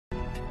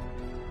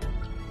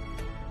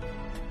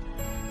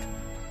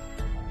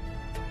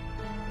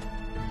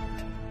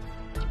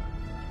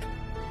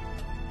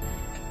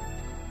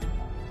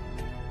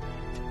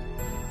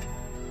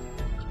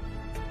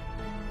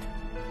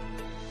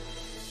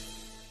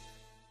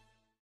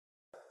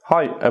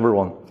Hi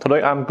everyone,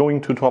 today I'm going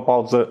to talk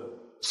about the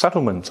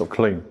settlement of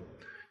claim.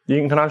 In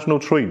international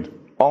trade,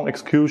 on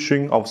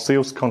execution of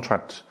sales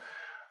contract,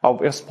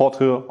 of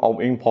exporter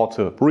or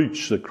importer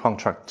breach the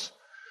contract,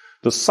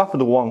 the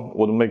suffered one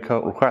would make a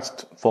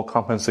request for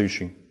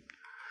compensation.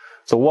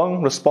 The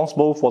one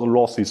responsible for the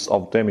losses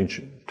of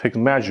damage takes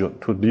measure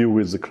to deal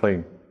with the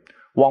claim.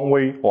 One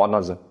way or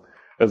another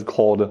is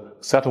called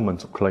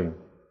settlement of claim.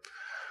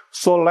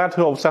 So a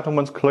letter of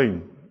settlement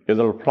claim is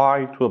a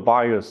reply to the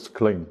buyer's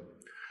claim.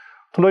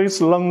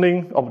 Today's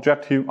learning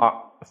objective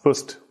are,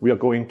 first, we are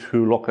going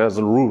to look at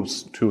the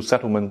rules to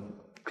settlement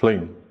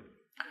claim.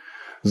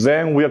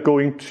 Then we are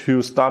going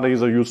to study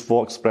the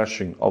useful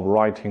expression of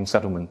writing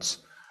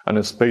settlements and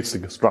its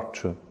basic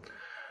structure.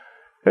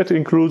 It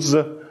includes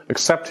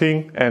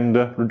accepting and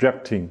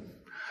rejecting.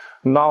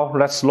 Now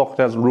let's look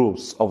at the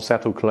rules of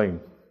settle claim.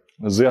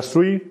 There are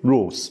three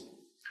rules.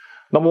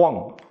 Number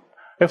one,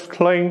 if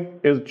claim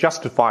is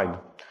justified,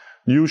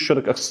 you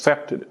should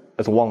accept it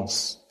at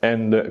once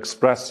and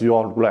express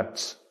your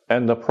regrets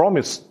and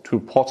promise to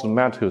put the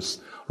matters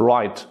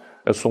right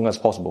as soon as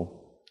possible.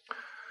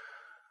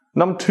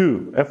 Number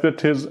two, if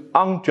it is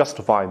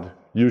unjustified,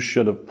 you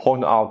should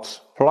point out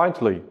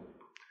politely.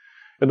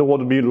 It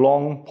would be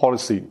wrong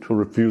policy to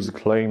refuse the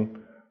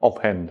claim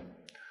offhand.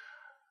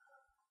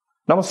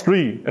 Number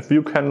three, if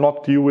you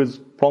cannot deal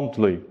with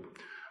promptly,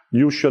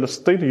 you should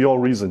state your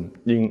reason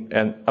in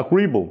an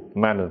agreeable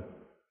manner.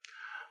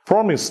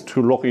 Promise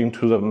to look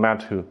into the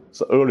matter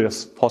the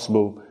earliest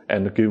possible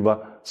and give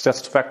a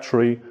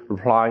satisfactory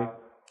reply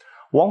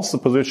once the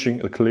position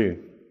is clear.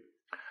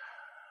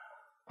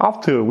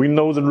 After we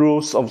know the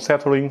rules of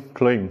settling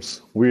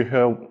claims, we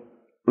have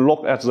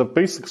looked at the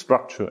basic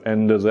structure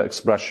and the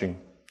expression.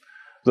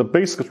 The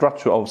basic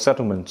structure of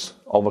settlement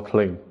of a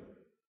claim.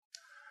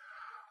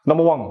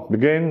 Number one,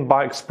 begin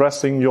by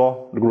expressing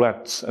your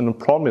regrets and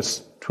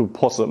promise to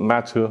put the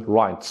matter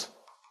right.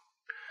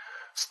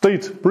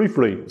 State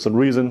briefly the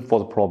reason for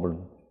the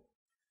problem.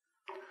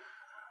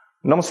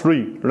 Number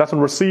three, let the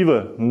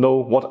receiver know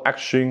what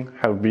action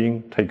has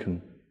been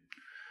taken.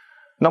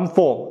 Number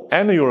four,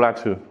 end your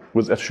letter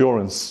with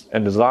assurance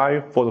and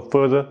desire for the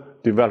further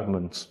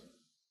development.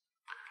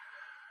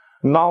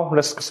 Now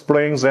let's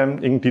explain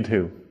them in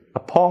detail.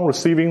 Upon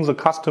receiving the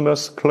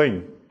customer's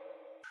claim,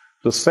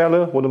 the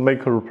seller would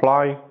make a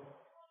reply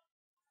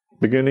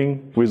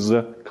beginning with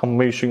the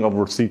confirmation of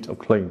receipt of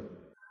claim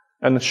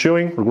and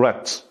showing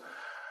regrets.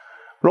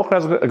 Look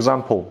at the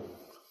example.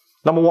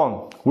 Number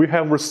one, we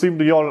have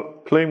received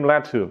your claim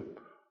letter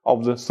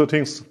of the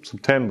 13th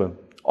September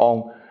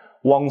on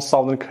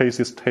 1,000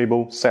 cases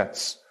table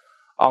sets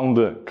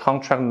under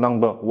contract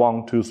number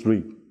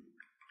 123.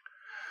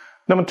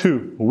 Number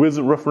two, with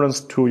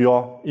reference to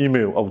your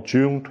email of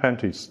June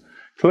 20th,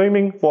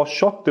 claiming for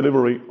short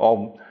delivery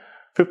of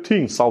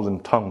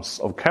 15,000 tons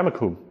of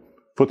chemical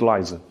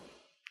fertilizer.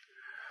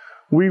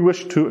 We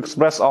wish to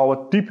express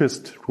our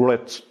deepest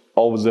regret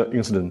of the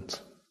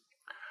incident.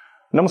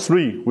 Number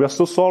three, we are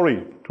so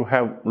sorry to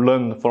have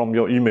learned from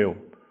your email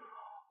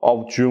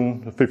of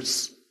June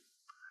 5th.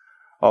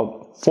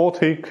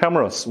 40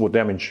 cameras were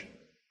damaged.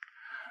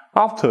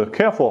 After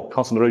careful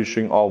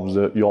consideration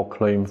of your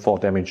claim for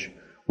damage,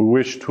 we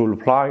wish to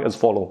reply as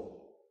follows.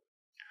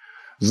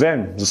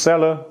 Then the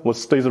seller will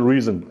state the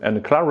reason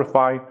and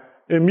clarify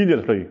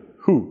immediately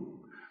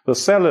who, the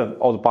seller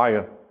or the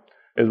buyer,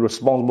 is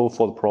responsible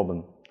for the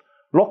problem.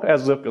 Look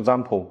at the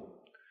example.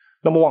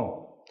 Number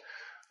one,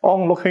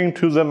 on looking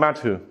into the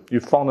matter, you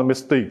found a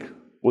mistake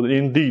was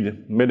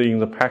indeed made in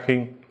the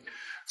packing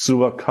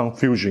through a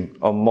confusion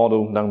of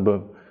model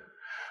number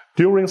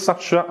during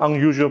such an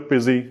unusual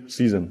busy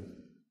season.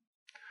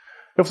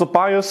 If the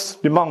buyer's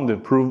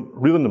demand proved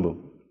reasonable,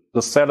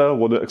 the seller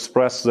would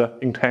express the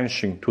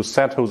intention to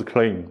settle the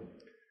claim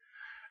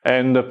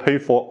and pay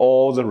for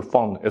all the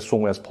refund as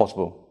soon as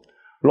possible.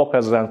 Look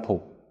at the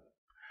example.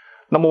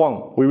 Number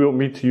one, we will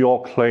meet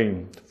your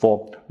claim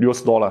for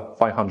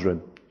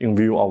 $500 in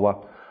view of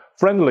our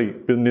friendly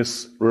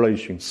business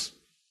relations.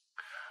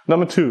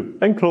 Number two,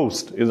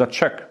 enclosed is a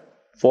check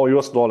for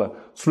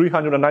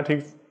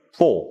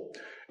 $394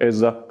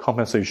 as a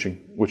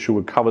compensation, which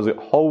will cover the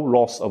whole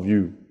loss of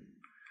you.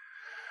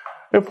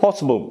 If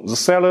possible, the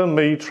seller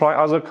may try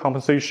other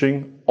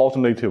compensation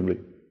alternatively,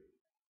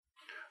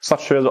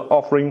 such as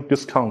offering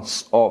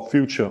discounts or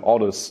future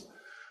orders,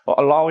 or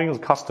allowing the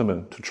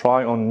customer to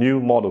try on new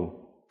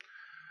model.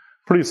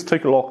 Please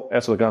take a look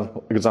at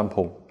the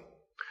example.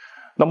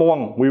 Number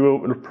one, we will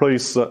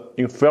replace the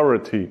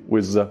inferiority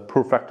with the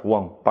perfect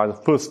one by the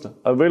first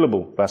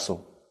available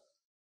vessel.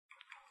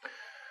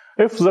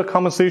 If the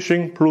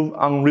compensation proves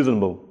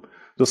unreasonable,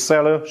 the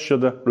seller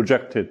should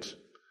reject it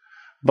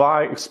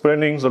by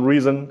explaining the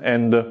reason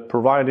and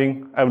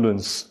providing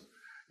evidence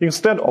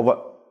instead of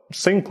a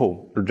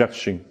simple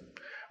rejection.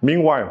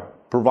 Meanwhile,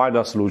 provide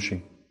a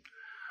solution.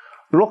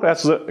 Look at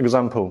the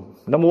example.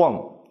 Number one,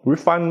 we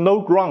find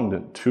no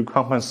ground to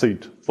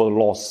compensate for the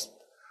loss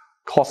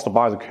caused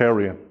by the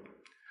carrier.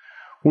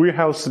 We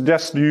have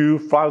suggested you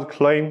file the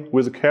claim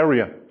with the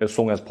carrier as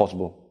soon as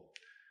possible.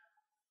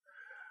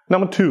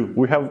 Number two,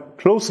 we have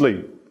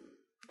closely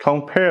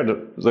compared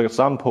the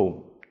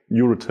example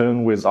you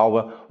return with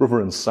our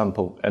reference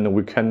sample, and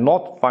we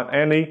cannot find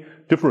any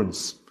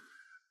difference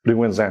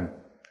between them.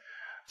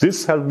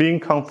 This has been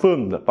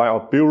confirmed by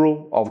our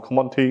Bureau of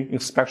Commodity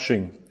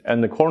Inspection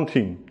and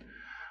Quarantine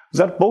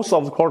that both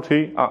of the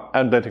quality are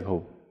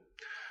identical.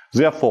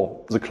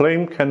 Therefore, the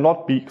claim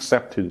cannot be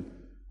accepted.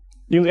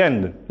 In the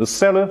end, the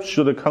seller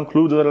should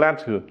conclude the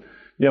letter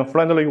in a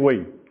friendly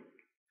way.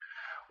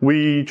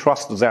 We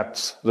trust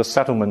that the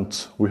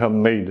settlement we have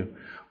made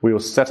will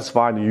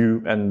satisfy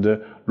you and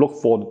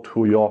look forward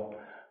to your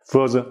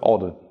further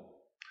order.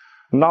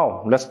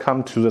 Now, let's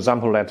come to the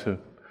example letter.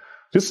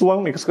 This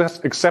one is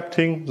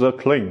accepting the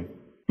claim.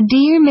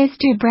 Dear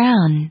Mr.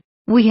 Brown,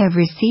 we have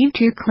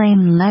received your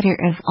claim letter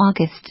of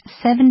August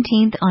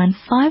 17th on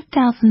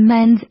 5,000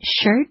 men's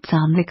shirts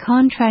on the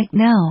contract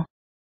now.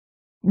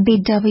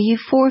 BW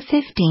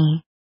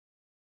 450.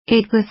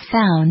 It was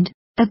found,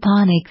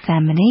 upon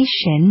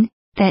examination,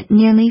 that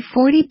nearly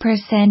 40%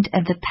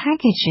 of the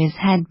packages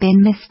had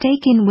been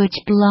mistaken which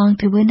belonged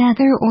to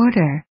another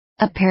order,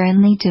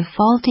 apparently to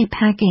faulty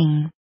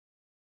packing.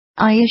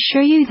 I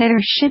assure you that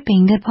our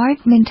shipping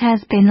department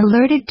has been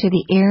alerted to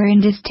the error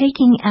and is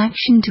taking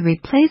action to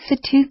replace the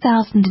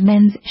 2,000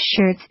 men's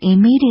shirts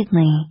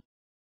immediately.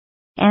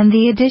 And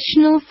the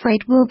additional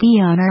freight will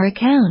be on our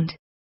account.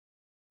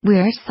 We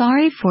are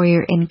sorry for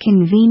your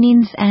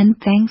inconvenience and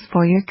thanks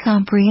for your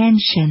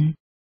comprehension.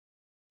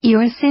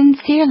 Yours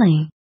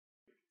sincerely.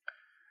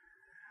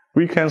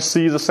 We can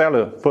see the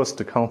seller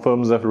first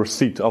confirms the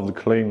receipt of the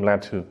claim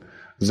letter.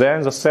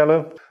 Then the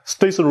seller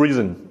states the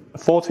reason,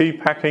 faulty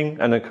packing,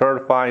 and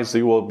clarifies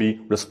they will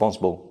be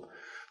responsible.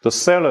 The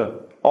seller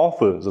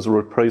offers the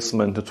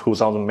replacement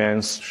 2,000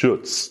 men's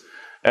shirts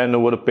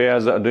and would bear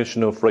the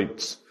additional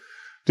freight.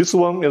 This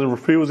one is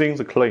refusing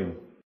the claim.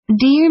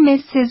 Dear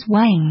Mrs.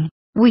 Wang,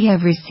 we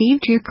have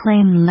received your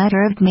claim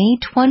letter of May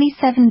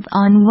 27th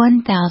on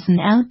 1,000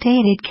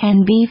 outdated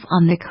canned beef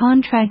on the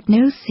contract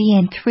No.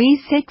 CN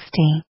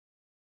 360.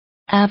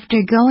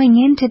 After going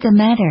into the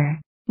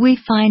matter, we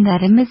find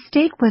that a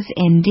mistake was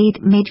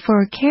indeed made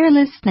for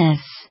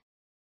carelessness.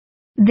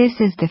 This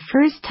is the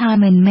first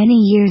time in many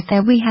years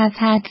that we have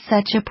had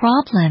such a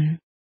problem.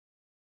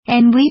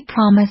 And we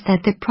promise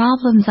that the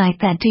problems like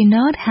that do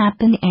not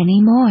happen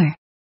anymore.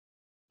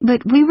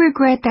 But we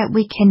regret that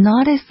we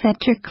cannot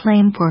accept your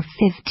claim for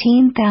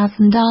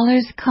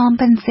 $15,000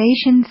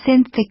 compensation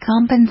since the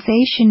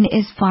compensation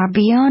is far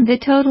beyond the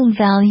total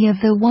value of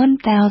the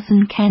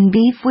 1,000 canned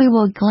beef. We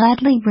will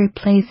gladly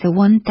replace the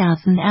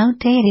 1,000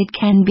 outdated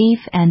canned beef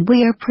and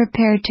we are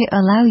prepared to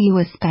allow you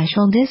a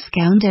special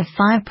discount of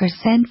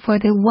 5% for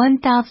the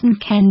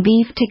 1,000 canned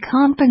beef to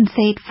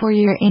compensate for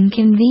your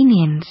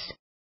inconvenience.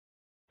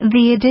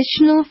 The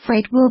additional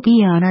freight will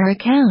be on our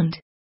account.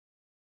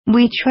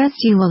 We trust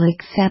you will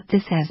accept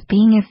this as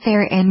being a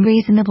fair and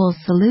reasonable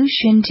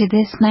solution to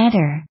this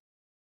matter.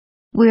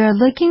 We are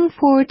looking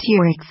forward to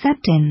your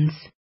acceptance.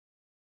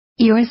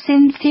 Yours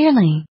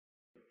sincerely.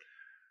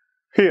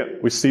 Here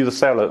we see the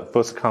seller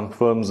first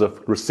confirms the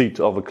receipt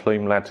of a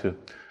claim letter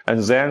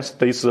and then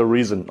states the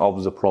reason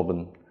of the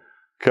problem,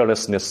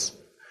 carelessness.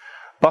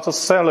 But the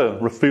seller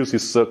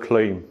refuses the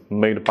claim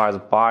made by the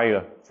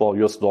buyer for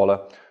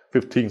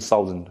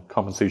 $15,000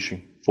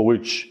 compensation, for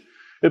which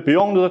it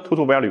beyond the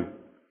total value.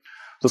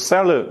 The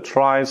seller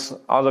tries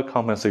other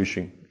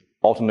compensation,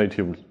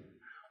 alternatively,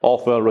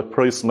 offer a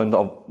replacement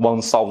of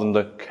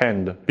 1,000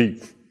 canned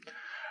beef,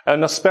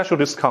 and a special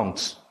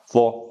discount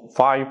for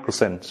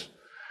 5%.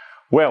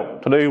 Well,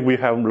 today we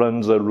have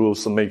learned the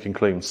rules of making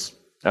claims,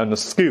 and the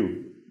skill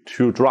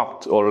to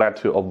draft a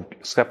letter of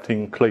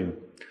accepting a claim,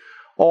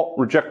 or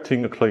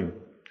rejecting a claim.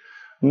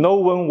 No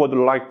one would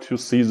like to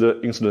see the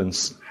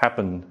incidents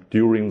happen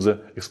during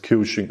the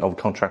execution of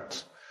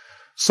contract.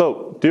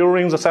 So,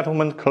 during the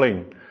settlement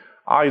claim,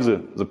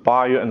 either the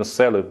buyer and the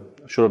seller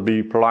should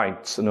be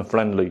polite and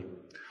friendly.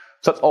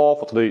 That's all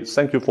for today.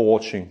 Thank you for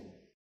watching.